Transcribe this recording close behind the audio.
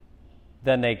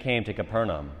Then they came to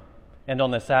Capernaum, and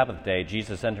on the Sabbath day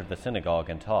Jesus entered the synagogue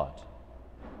and taught.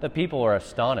 The people were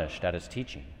astonished at his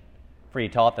teaching, for he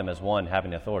taught them as one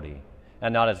having authority,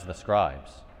 and not as the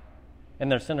scribes. In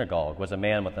their synagogue was a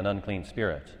man with an unclean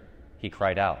spirit. He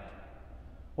cried out,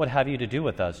 "What have you to do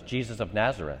with us, Jesus of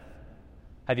Nazareth?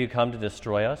 Have you come to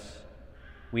destroy us?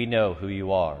 We know who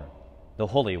you are, the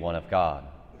Holy One of God."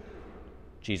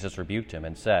 Jesus rebuked him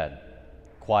and said,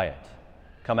 "Quiet,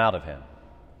 come out of him."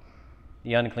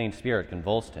 The unclean spirit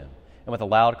convulsed him, and with a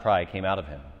loud cry came out of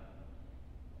him.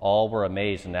 All were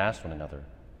amazed and asked one another,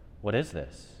 "What is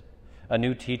this? A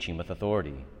new teaching with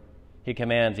authority. He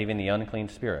commands even the unclean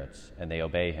spirits, and they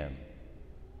obey him."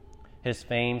 His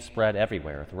fame spread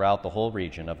everywhere throughout the whole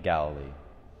region of Galilee.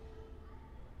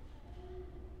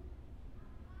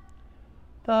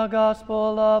 The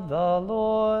Gospel of the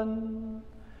Lord.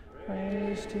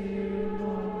 Praise to you,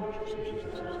 Lord.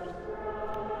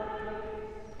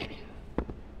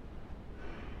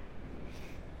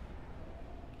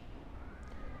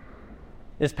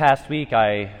 This past week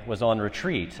I was on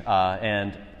retreat,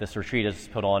 and this retreat is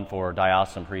put on for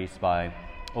diocesan priests by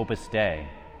Opus Dei.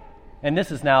 And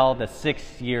this is now the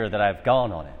 6th year that I've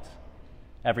gone on it,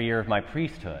 every year of my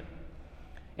priesthood.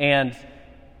 And,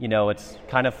 you know, it's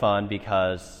kind of fun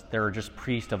because there are just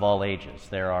priests of all ages.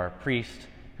 There are priests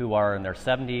who are in their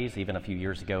 70s, even a few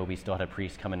years ago we still had a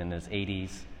priest coming in his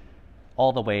 80s,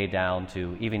 all the way down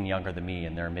to even younger than me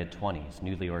in their mid-20s,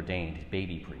 newly ordained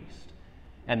baby priest.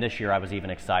 And this year I was even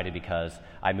excited because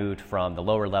I moved from the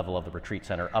lower level of the retreat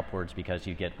center upwards because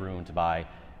you get roomed by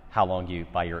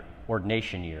by your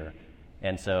ordination year.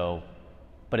 And so,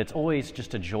 but it's always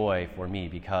just a joy for me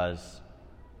because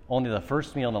only the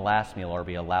first meal and the last meal are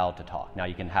we allowed to talk. Now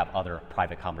you can have other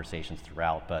private conversations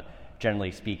throughout, but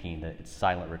generally speaking, it's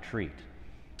silent retreat.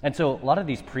 And so a lot of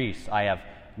these priests I have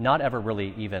not ever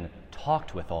really even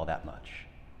talked with all that much.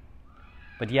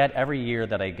 But yet every year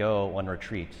that I go on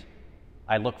retreat,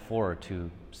 I look forward to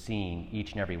seeing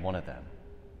each and every one of them.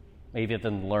 Maybe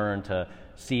even learn to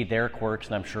see their quirks,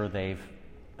 and I'm sure they've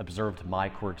observed my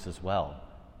quirks as well.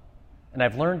 And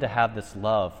I've learned to have this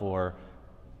love for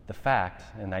the fact,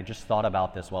 and I just thought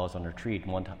about this while I was on retreat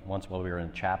once while we were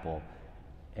in chapel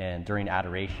and during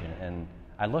adoration, and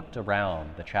I looked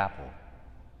around the chapel,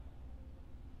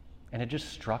 and it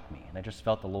just struck me, and I just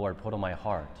felt the Lord put on my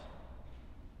heart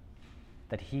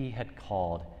that He had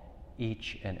called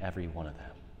each and every one of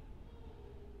them.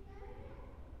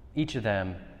 Each of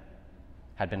them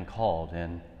had been called,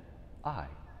 and I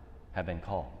have been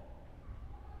called.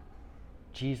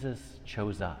 Jesus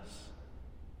chose us,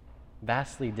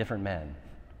 vastly different men,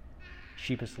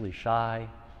 sheepishly shy,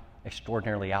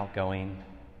 extraordinarily outgoing,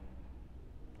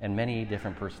 and many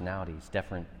different personalities,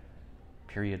 different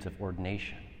periods of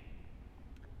ordination.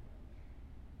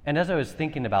 And as I was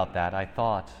thinking about that, I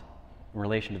thought in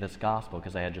relation to this gospel,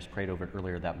 because I had just prayed over it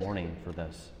earlier that morning for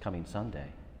this coming Sunday.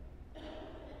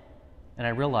 And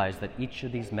I realized that each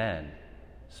of these men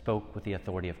spoke with the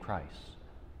authority of Christ.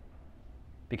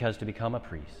 Because to become a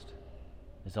priest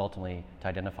is ultimately to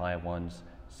identify one's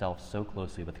self so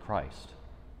closely with Christ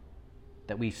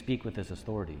that we speak with His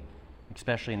authority,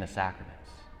 especially in the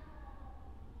sacraments.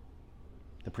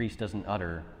 The priest doesn't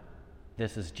utter,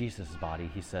 "This is Jesus' body."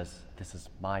 He says, "This is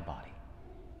my body."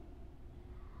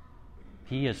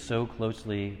 Priest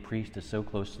is so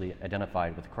closely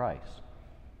identified with Christ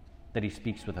that he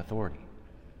speaks with authority.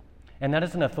 And that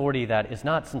is an authority that is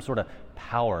not some sort of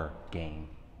power game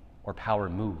or power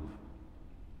move,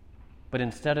 but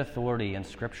instead authority in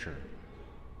Scripture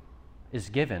is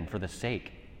given for the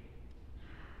sake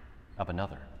of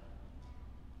another.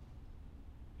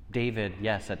 David,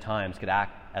 yes, at times could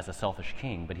act as a selfish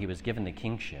king, but he was given the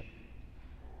kingship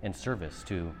in service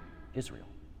to Israel,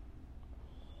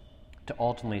 to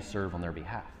ultimately serve on their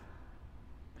behalf.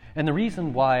 And the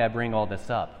reason why I bring all this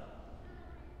up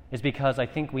is because I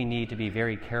think we need to be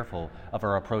very careful of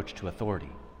our approach to authority.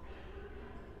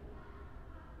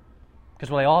 Because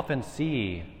what I often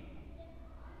see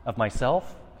of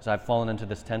myself, because I've fallen into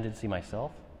this tendency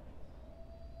myself,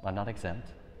 I'm not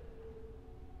exempt,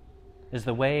 is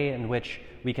the way in which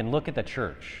we can look at the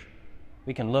church,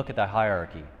 we can look at the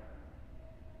hierarchy,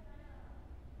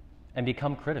 and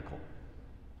become critical.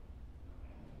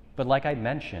 But like I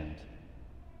mentioned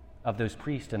of those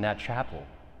priests in that chapel,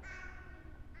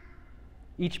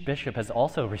 each bishop has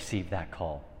also received that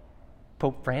call.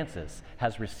 Pope Francis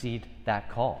has received that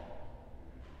call.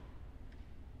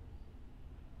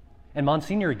 And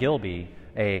Monsignor Gilby,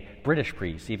 a British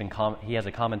priest, he has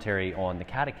a commentary on the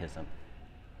Catechism.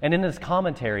 And in this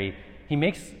commentary, he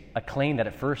makes a claim that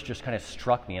at first just kind of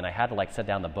struck me, and I had to set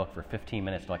down the book for 15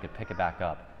 minutes so I could pick it back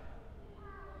up.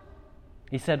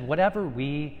 He said, whatever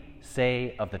we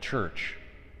say of the church,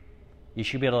 you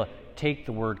should be able to take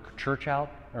the word church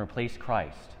out and replace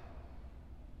Christ.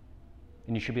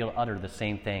 And you should be able to utter the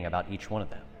same thing about each one of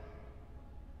them.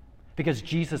 Because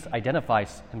Jesus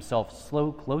identifies himself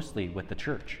so closely with the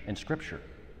church in Scripture.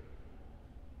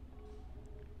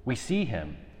 We see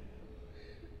him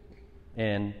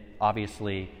in,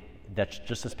 obviously, that's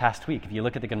just this past week. If you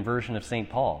look at the conversion of St.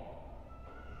 Paul,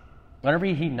 whenever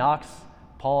he knocks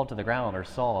Paul to the ground, or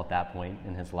Saul at that point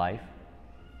in his life,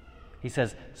 he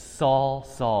says, Saul,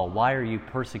 Saul, why are you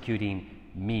persecuting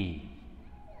me?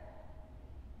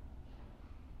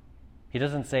 He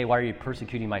doesn't say, why are you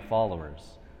persecuting my followers?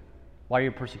 Why are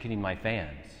you persecuting my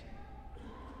fans?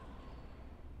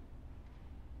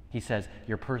 He says,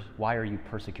 why are you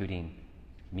persecuting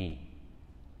me?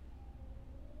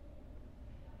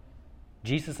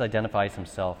 Jesus identifies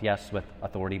himself, yes, with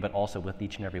authority, but also with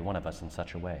each and every one of us in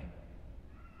such a way.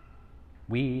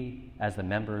 We, as the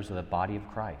members of the body of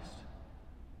Christ,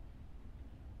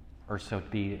 are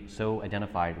so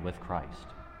identified with Christ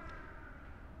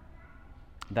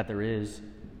that there is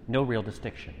no real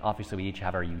distinction. Obviously, we each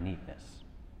have our uniqueness,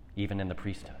 even in the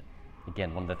priesthood.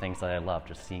 Again, one of the things that I love,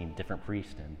 just seeing different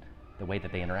priests and the way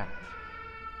that they interact.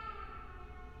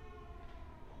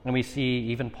 And we see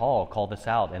even Paul call this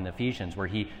out in Ephesians, where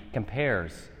he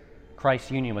compares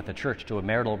Christ's union with the church to a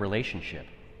marital relationship.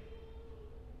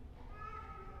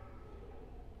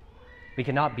 We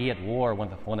cannot be at war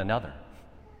with one another.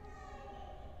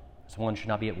 Someone should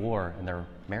not be at war in their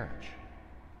marriage.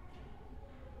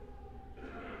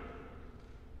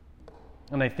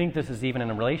 And I think this is even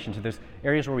in relation to those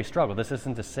areas where we struggle. This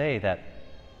isn't to say that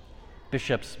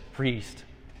bishops, priests,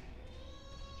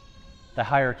 the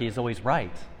hierarchy is always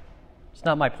right. It's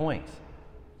not my point.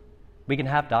 We can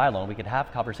have dialogue, we can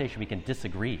have conversation, we can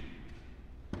disagree.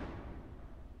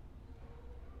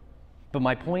 But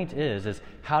my point is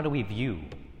how do we view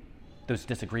those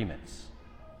disagreements?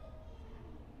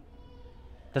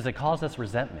 Does it cause us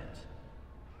resentment?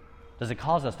 Does it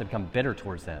cause us to become bitter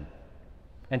towards them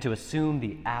and to assume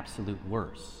the absolute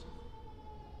worst?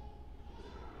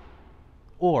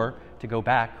 Or to go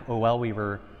back, we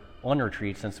were on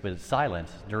retreat since it was silent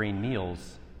during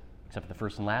meals, except for the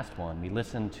first and last one, we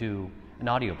listened to an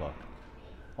audiobook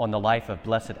on the life of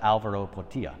Blessed Alvaro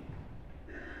Portilla,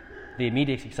 the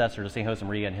immediate successor to St.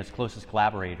 Josemaria and his closest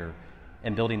collaborator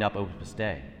in building up Opus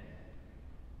Dei.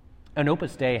 And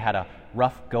Opus Dei had a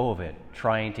rough go of it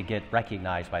trying to get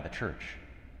recognized by the church.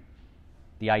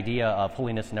 The idea of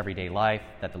holiness in everyday life,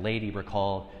 that the laity were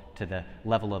called to the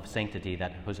level of sanctity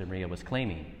that Josemaria was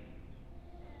claiming,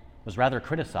 was rather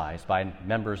criticized by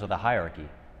members of the hierarchy,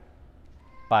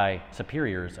 by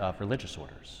superiors of religious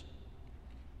orders.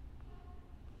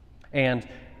 And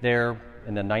there,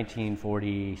 in the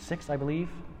 1946, I believe,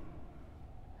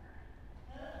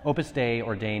 Opus Dei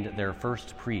ordained their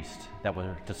first priest that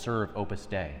were to serve Opus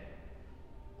Dei.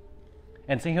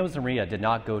 And St. Josemaria did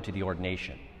not go to the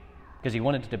ordination because he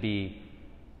wanted it to be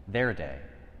their day,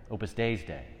 Opus Dei's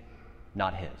day,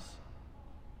 not his.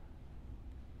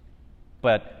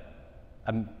 But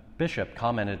a bishop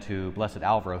commented to Blessed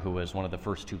Alvaro, who was one of the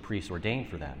first two priests ordained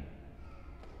for them,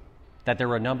 that there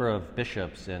were a number of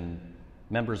bishops and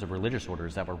members of religious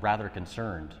orders that were rather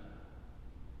concerned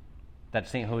that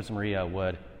St. Josemaria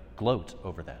would gloat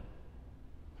over them.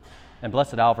 And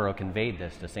Blessed Alvaro conveyed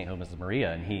this to St.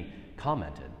 Josemaria, and he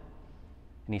commented,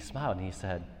 and he smiled, and he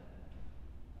said,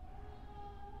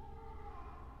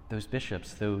 those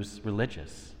bishops, those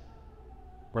religious,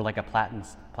 were like a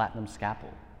platinum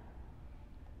scalpel,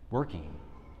 working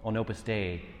on Opus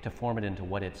Dei to form it into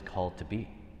what it's called to be.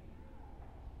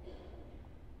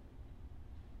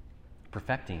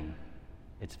 Perfecting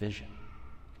its vision.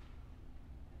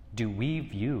 Do we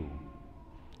view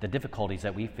the difficulties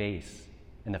that we face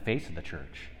in the face of the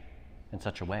church in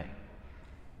such a way?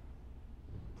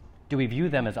 Do we view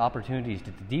them as opportunities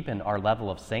to deepen our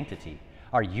level of sanctity,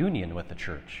 our union with the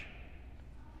church,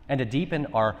 and to deepen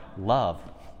our love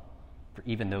for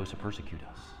even those who persecute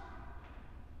us?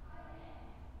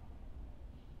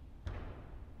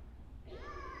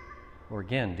 Or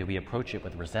again, do we approach it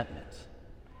with resentment,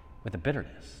 with a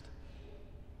bitterness?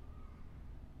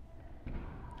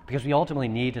 Because we ultimately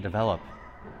need to develop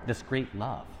this great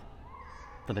love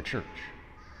for the church.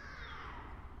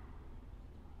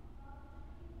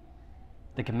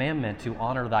 The commandment to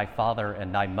honor thy father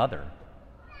and thy mother,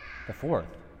 the fourth,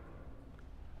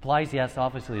 applies, yes,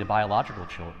 obviously to biological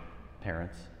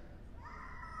parents,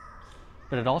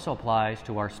 but it also applies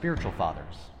to our spiritual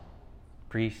fathers,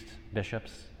 priests,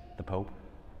 bishops, the Pope,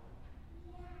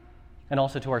 and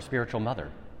also to our spiritual mother,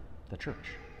 the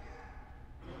church.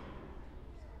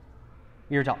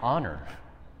 We are to honor,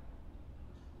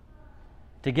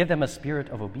 to give them a spirit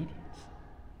of obedience.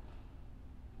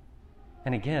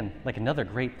 And again, like another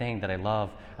great thing that I love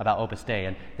about Opus Dei,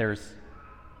 and there's,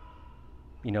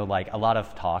 like a lot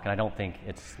of talk, and I don't think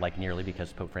it's like nearly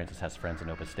because Pope Francis has friends in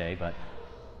Opus Dei, but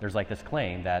there's like this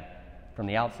claim that from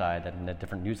the outside, that in the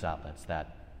different news outlets,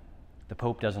 that the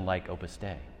Pope doesn't like Opus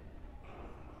Dei.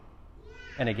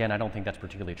 And again, I don't think that's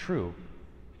particularly true.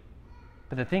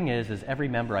 But the thing is every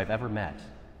member I've ever met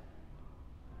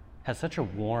has such a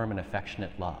warm and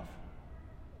affectionate love.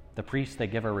 The priests that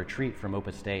give a retreat from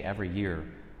Opus Dei every year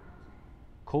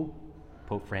quote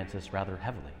Pope Francis rather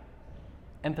heavily,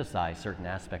 emphasize certain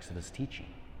aspects of his teaching.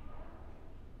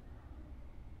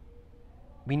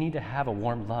 We need to have a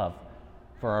warm love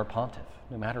for our pontiff,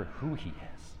 no matter who he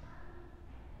is,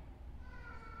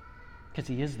 because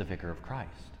he is the vicar of Christ.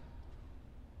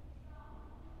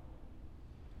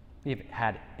 We've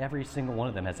had every single one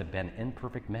of them as have been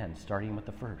imperfect men, starting with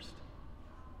the first,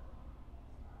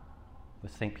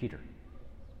 with St. Peter.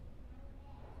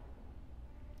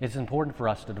 It's important for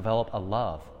us to develop a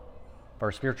love for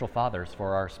our spiritual fathers,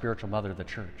 for our spiritual mother, the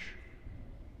Church.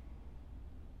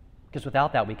 Because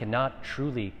without that, we cannot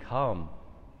truly come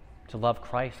to love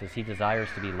Christ as he desires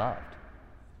to be loved.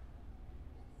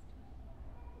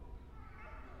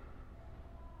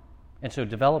 And so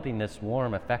developing this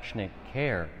warm, affectionate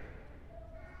care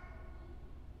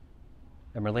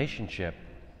and relationship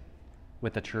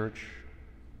with the Church,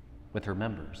 with her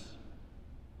members,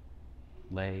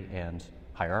 lay and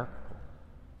hierarchical,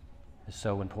 is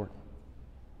so important.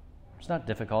 It's not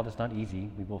difficult, it's not easy,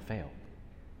 we will fail.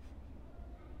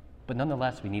 But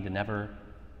nonetheless, we need to never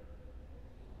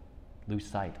lose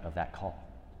sight of that call.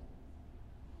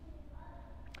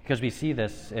 Because we see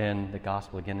this in the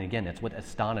gospel again and again. It's what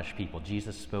astonished people.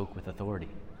 Jesus spoke with authority.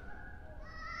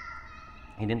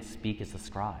 He didn't speak as the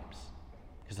scribes,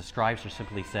 because the scribes just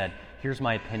simply said, here's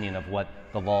my opinion of what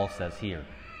the law says here.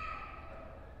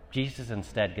 Jesus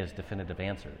instead gives definitive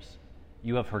answers.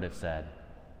 You have heard it said,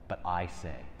 but I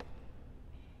say.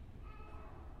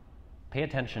 Pay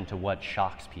attention to what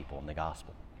shocks people in the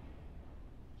gospel.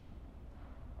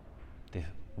 The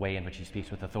way in which he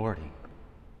speaks with authority,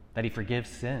 that he forgives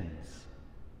sins,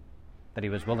 that he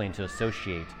was willing to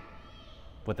associate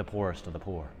with the poorest of the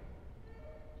poor.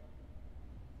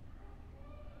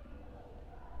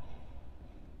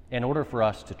 In order for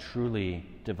us to truly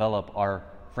develop our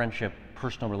friendship,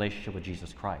 personal relationship with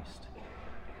Jesus Christ,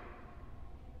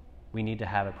 we need to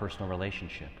have a personal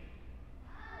relationship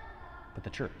with the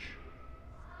Church,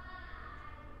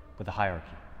 with the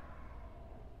hierarchy.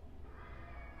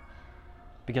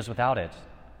 Because without it,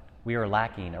 we are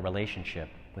lacking a relationship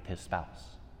with his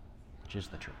spouse, which is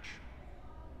the Church.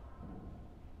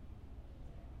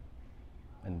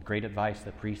 And great advice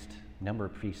that a number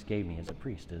of priests gave me as a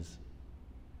priest is,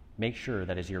 make sure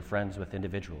that as you're friends with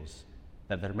individuals,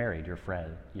 that they're married,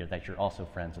 that you're also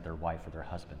friends with their wife or their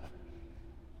husband.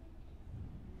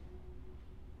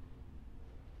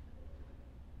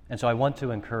 And so I want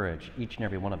to encourage each and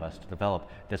every one of us to develop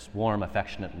this warm,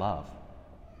 affectionate love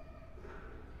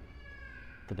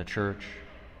for the Church,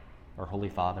 our Holy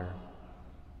Father,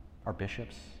 our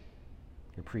bishops,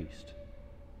 your priest.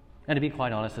 And to be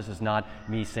quite honest, this is not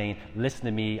me saying, listen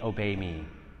to me, obey me.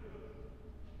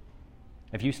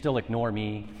 If you still ignore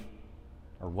me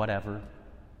or whatever,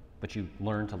 but you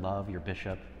learn to love your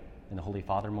bishop and the Holy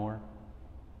Father more,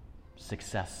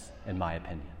 success, in my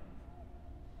opinion.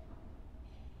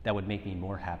 That would make me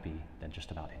more happy than just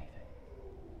about anything.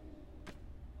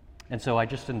 And so I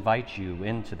just invite you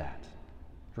into that.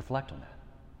 Reflect on that.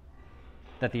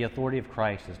 That the authority of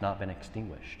Christ has not been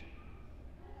extinguished.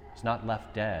 It's not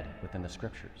left dead within the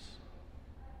Scriptures,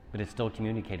 but it's still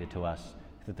communicated to us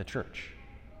through the Church,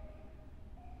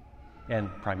 and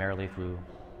primarily through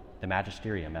the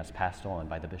magisterium as passed on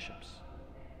by the bishops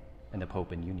and the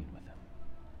Pope in union with them.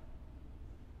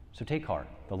 So take heart,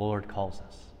 the Lord calls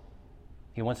us.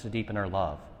 He wants to deepen our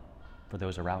love for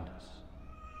those around us,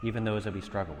 even those that we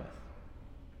struggle with.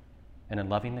 And in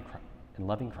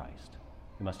loving Christ,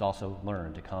 we must also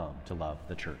learn to come to love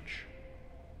the Church.